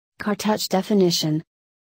Cartouche definition.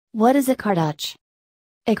 What is a cartouche?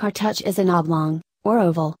 A cartouche is an oblong, or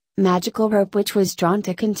oval, magical rope which was drawn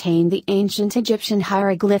to contain the ancient Egyptian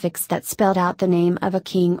hieroglyphics that spelled out the name of a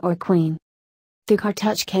king or queen. The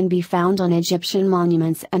cartouche can be found on Egyptian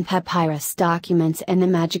monuments and papyrus documents, and the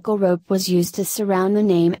magical rope was used to surround the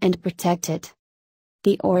name and protect it.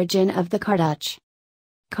 The origin of the cartouche.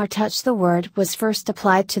 Cartouche. The word was first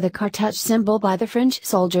applied to the cartouche symbol by the French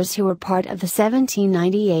soldiers who were part of the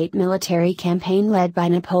 1798 military campaign led by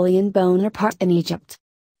Napoleon Bonaparte in Egypt.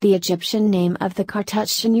 The Egyptian name of the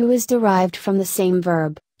cartouche shinu is derived from the same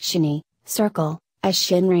verb, shini, circle, as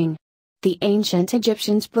shin ring. The ancient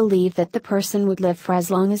Egyptians believed that the person would live for as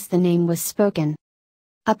long as the name was spoken.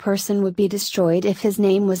 A person would be destroyed if his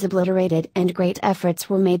name was obliterated, and great efforts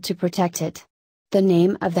were made to protect it. The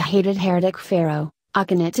name of the hated heretic pharaoh,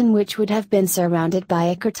 Akhenaten, which would have been surrounded by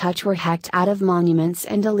a cartouche, were hacked out of monuments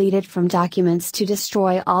and deleted from documents to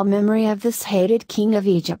destroy all memory of this hated king of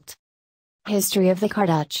Egypt. History of the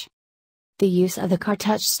cartouche. The use of the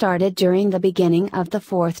cartouche started during the beginning of the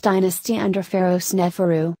 4th dynasty under Pharaoh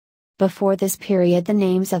Sneferu. Before this period, the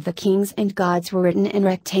names of the kings and gods were written in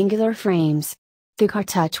rectangular frames. The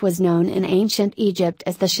cartouche was known in ancient Egypt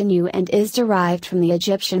as the shinu and is derived from the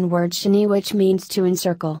Egyptian word shini, which means to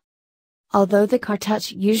encircle. Although the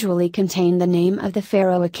cartouche usually contained the name of the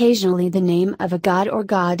pharaoh, occasionally the name of a god or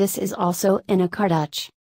goddess is also in a cartouche.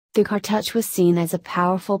 The cartouche was seen as a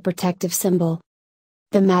powerful protective symbol.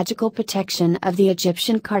 The magical protection of the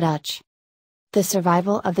Egyptian cartouche. The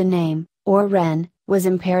survival of the name, or ren, was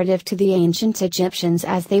imperative to the ancient Egyptians,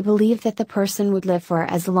 as they believed that the person would live for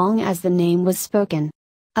as long as the name was spoken.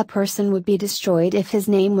 A person would be destroyed if his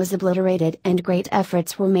name was obliterated, and great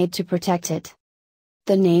efforts were made to protect it.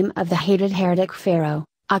 The name of the hated heretic pharaoh,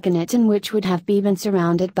 Akhenaten, which would have been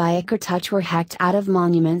surrounded by a cartouche, were hacked out of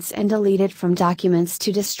monuments and deleted from documents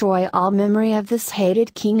to destroy all memory of this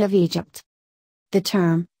hated king of Egypt. The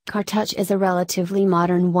term, cartouche, is a relatively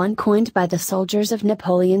modern one coined by the soldiers of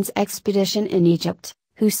Napoleon's expedition in Egypt,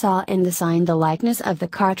 who saw in the sign the likeness of the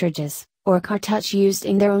cartridges, or cartouche used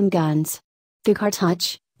in their own guns. The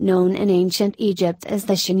cartouche, known in ancient Egypt as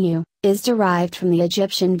the shinu, is derived from the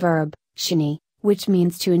Egyptian verb, shini, which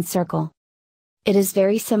means to encircle. It is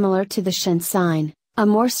very similar to the shin sign, a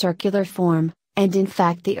more circular form, and in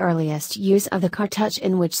fact the earliest use of the cartouche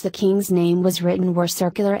in which the king's name was written were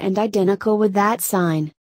circular and identical with that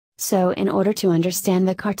sign. So in order to understand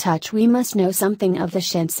the cartouche, we must know something of the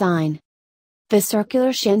shin sign. The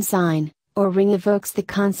circular shin sign, or ring, evokes the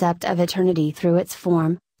concept of eternity through its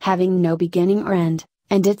form, having no beginning or end,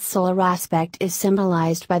 and its solar aspect is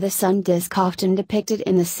symbolized by the sun disk often depicted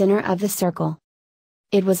in the center of the circle.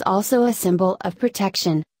 It was also a symbol of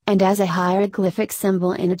protection, and as a hieroglyphic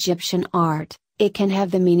symbol in Egyptian art, it can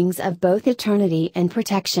have the meanings of both eternity and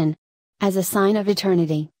protection. As a sign of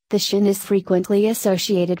eternity, the shin is frequently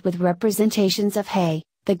associated with representations of He,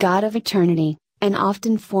 the god of eternity, and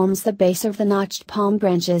often forms the base of the notched palm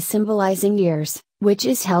branches symbolizing years, which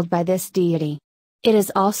is held by this deity. It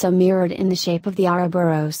is also mirrored in the shape of the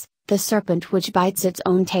Ouroboros, the serpent which bites its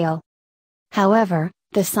own tail. However,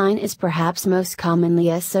 the sign is perhaps most commonly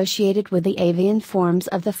associated with the avian forms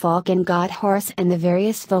of the falcon god Horus and the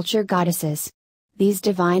various vulture goddesses. These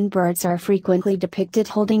divine birds are frequently depicted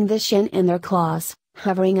holding the shin in their claws,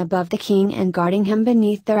 hovering above the king and guarding him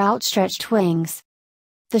beneath their outstretched wings.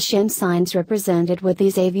 The shin signs represented with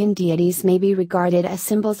these avian deities may be regarded as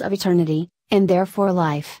symbols of eternity, and therefore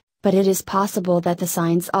life, but it is possible that the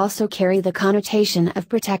signs also carry the connotation of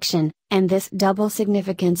protection, and this double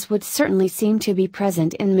significance would certainly seem to be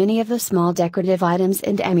present in many of the small decorative items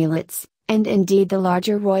and amulets, and indeed the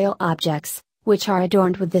larger royal objects, which are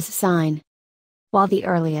adorned with this sign. While the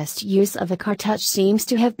earliest use of a cartouche seems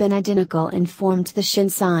to have been identical in form to the shin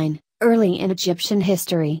sign, early in Egyptian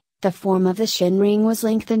history, the form of the shin ring was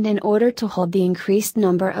lengthened in order to hold the increased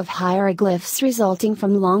number of hieroglyphs resulting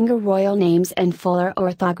from longer royal names and fuller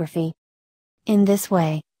orthography. In this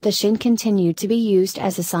way, the shin continued to be used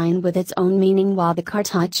as a sign with its own meaning, while the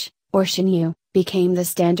cartouche, or shinu, became the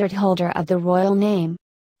standard holder of the royal name.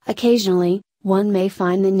 Occasionally, one may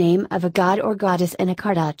find the name of a god or goddess in a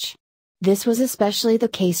cartouche. This was especially the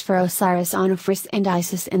case for Osiris, Onofris, and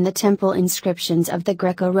Isis in the temple inscriptions of the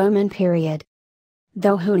Greco-Roman period.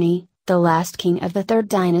 Though Huni, the last king of the 3rd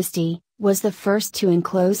dynasty, was the first to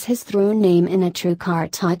enclose his throne name in a true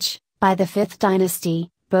cartouche, by the 5th dynasty,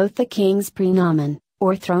 both the king's praenomen,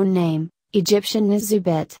 or throne name, Egyptian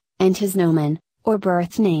Nizubit, and his nomen, or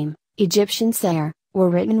birth name, Egyptian Ser, were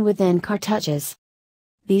written within cartouches.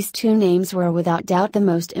 These two names were without doubt the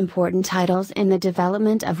most important titles in the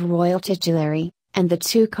development of royal titulary, and the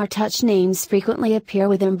two Cartouche names frequently appear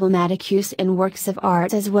with emblematic use in works of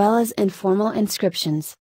art as well as in formal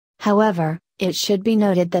inscriptions. However, it should be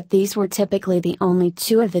noted that these were typically the only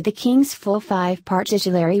two of the king's full 5-part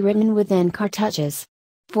titulary written within cartouches.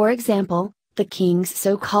 For example, the king's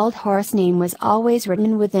so-called horse name was always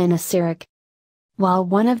written within a siroc. While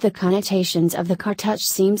one of the connotations of the cartouche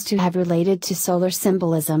seems to have related to solar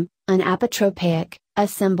symbolism, an apotropaic, a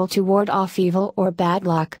symbol to ward off evil or bad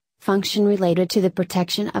luck, function related to the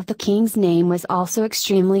protection of the king's name was also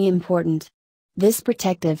extremely important. This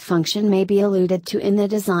protective function may be alluded to in the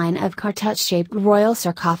design of cartouche-shaped royal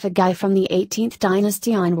sarcophagi from the 18th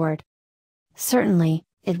dynasty onward. Certainly,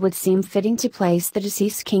 it would seem fitting to place the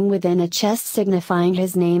deceased king within a chest signifying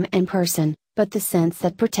his name and person, but the sense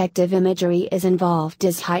that protective imagery is involved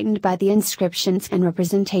is heightened by the inscriptions and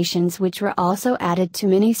representations which were also added to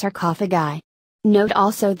many sarcophagi. Note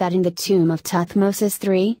also that in the tomb of Thutmose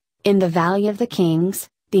III, in the Valley of the Kings,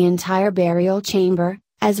 the entire burial chamber,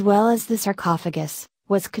 as well as the sarcophagus,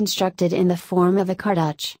 was constructed in the form of a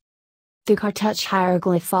cartouche. The cartouche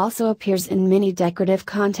hieroglyph also appears in many decorative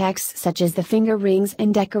contexts such as the finger rings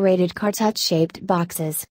and decorated cartouche-shaped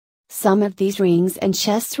boxes. Some of these rings and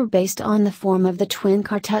chests were based on the form of the twin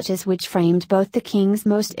cartouches which framed both the king's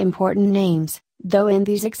most important names, though in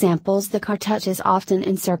these examples the cartouches often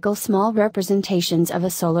encircle small representations of a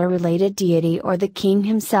solar-related deity or the king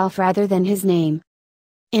himself rather than his name.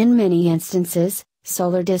 In many instances,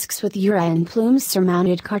 solar discs with Urian plumes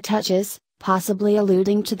surmounted cartouches, possibly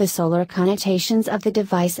alluding to the solar connotations of the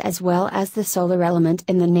device as well as the solar element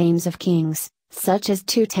in the names of kings, such as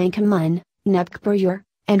Tutankhamun, Nebuchadnezzar,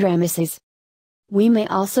 and Ramesses. We may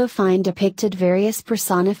also find depicted various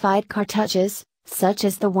personified cartouches, such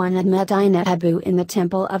as the one at Medina Habu in the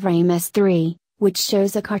Temple of Ramses III, which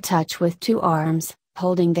shows a cartouche with two arms,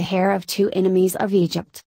 holding the hair of two enemies of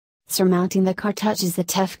Egypt. Surmounting the cartouche is the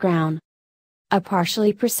Tef crown. A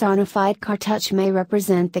partially personified cartouche may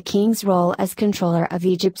represent the king's role as controller of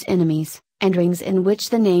Egypt's enemies, and rings in which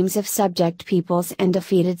the names of subject peoples and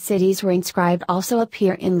defeated cities were inscribed also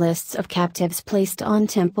appear in lists of captives placed on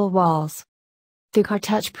temple walls. The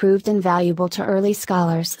cartouche proved invaluable to early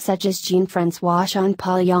scholars such as Jean-François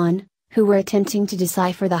Champollion, who were attempting to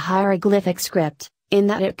decipher the hieroglyphic script, in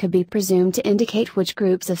that it could be presumed to indicate which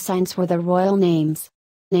groups of signs were the royal names.